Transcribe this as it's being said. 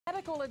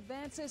Medical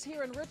advances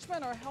here in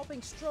Richmond are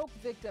helping stroke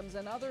victims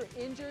and other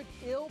injured,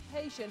 ill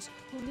patients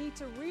who need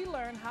to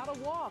relearn how to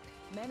walk.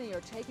 Many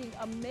are taking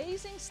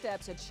amazing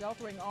steps at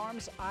Sheltering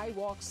Arms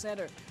iWALK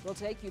Center. We'll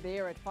take you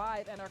there at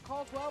 5, and our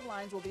Call 12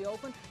 lines will be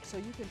open so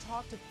you can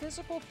talk to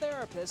physical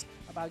therapists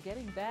about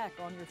getting back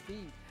on your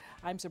feet.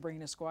 I'm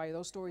Sabrina Squire.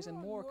 Those stories and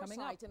more coming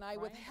up tonight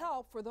with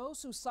help for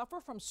those who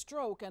suffer from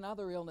stroke and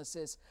other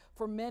illnesses.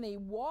 For many,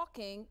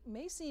 walking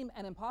may seem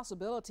an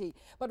impossibility,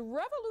 but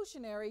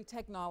revolutionary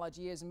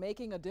technology is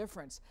making a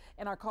difference.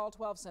 In our Call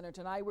 12 Center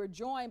tonight, we're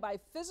joined by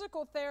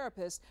physical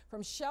therapists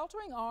from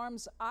Sheltering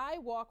Arms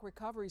iWALK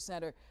Recovery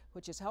Center,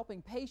 which is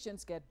helping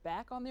patients get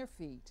back on their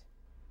feet.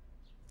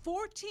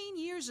 14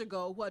 years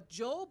ago, what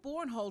Joe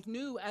Bornholdt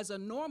knew as a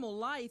normal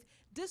life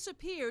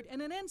disappeared in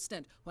an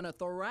instant when a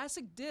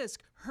thoracic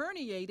disc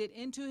herniated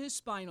into his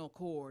spinal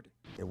cord.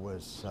 It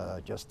was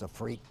just a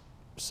freak,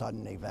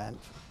 sudden event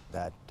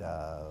that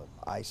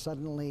I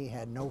suddenly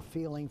had no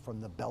feeling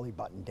from the belly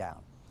button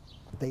down.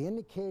 They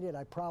indicated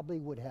I probably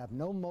would have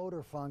no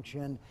motor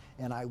function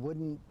and I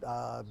wouldn't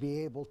be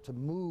able to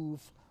move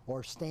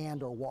or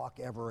stand or walk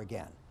ever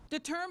again.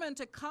 Determined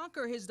to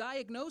conquer his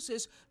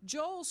diagnosis,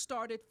 Joel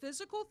started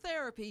physical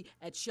therapy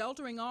at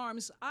Sheltering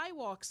Arms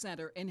iWALK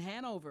Center in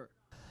Hanover.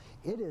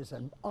 It is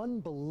an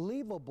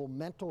unbelievable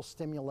mental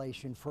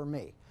stimulation for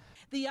me.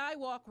 The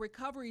iWALK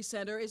Recovery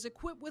Center is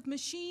equipped with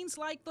machines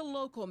like the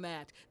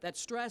Locomat that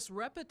stress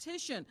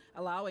repetition,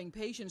 allowing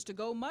patients to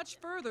go much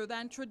further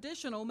than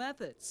traditional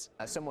methods.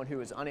 Someone who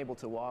is unable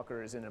to walk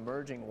or is an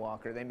emerging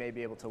walker, they may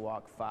be able to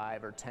walk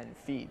 5 or 10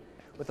 feet.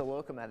 With the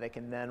Locomat, they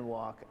can then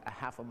walk a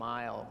half a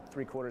mile,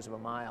 3/4 of a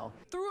mile.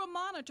 Through a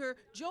monitor,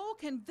 Joel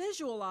can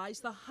visualize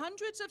the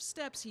hundreds of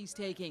steps he's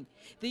taking.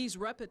 These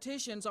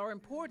repetitions are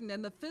important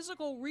in the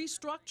physical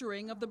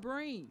restructuring of the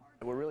brain.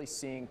 We're really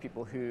seeing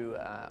people who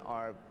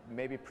are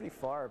maybe pretty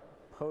far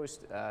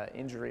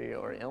post-injury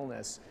or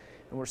illness,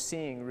 and we're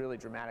seeing really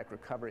dramatic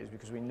recoveries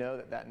because we know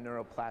that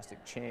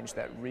neuroplastic change,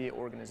 that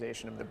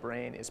reorganization of the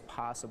brain is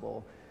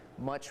possible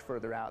much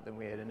further out than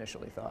we had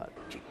initially thought.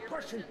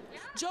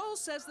 Joel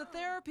says the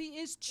therapy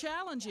is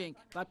challenging,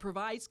 but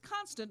provides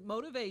constant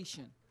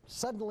motivation.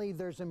 Suddenly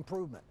there's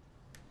improvement.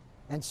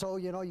 And so,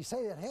 you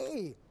say that,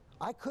 hey,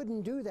 I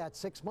couldn't do that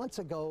 6 months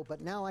ago, but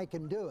now I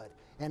can do it.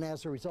 And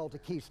as a result,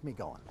 it keeps me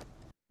going.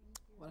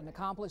 What an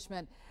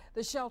accomplishment.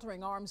 The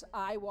Sheltering Arms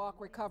iWALK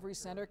Recovery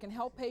Center can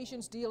help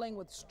patients dealing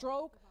with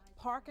stroke,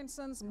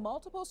 Parkinson's,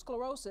 multiple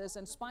sclerosis,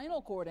 and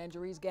spinal cord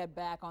injuries get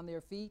back on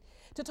their feet.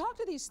 To talk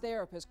to these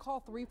therapists, call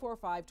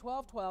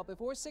 345-1212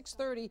 before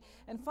 6:30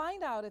 and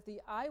find out if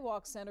the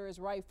iWALK Center is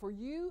right for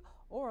you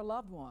or a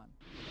loved one.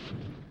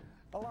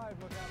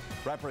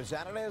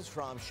 Representatives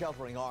from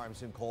Sheltering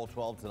Arms in Call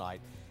 12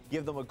 tonight.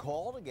 Give them a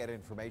call to get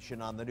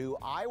information on the new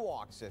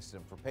iWALK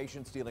system for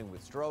patients dealing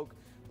with stroke,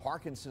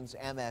 Parkinson's,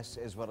 MS,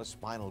 as well as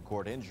spinal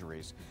cord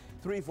injuries.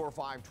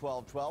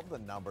 345-1212, the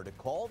number to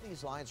call.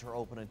 These lines are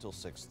open until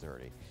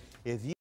 6:30. If you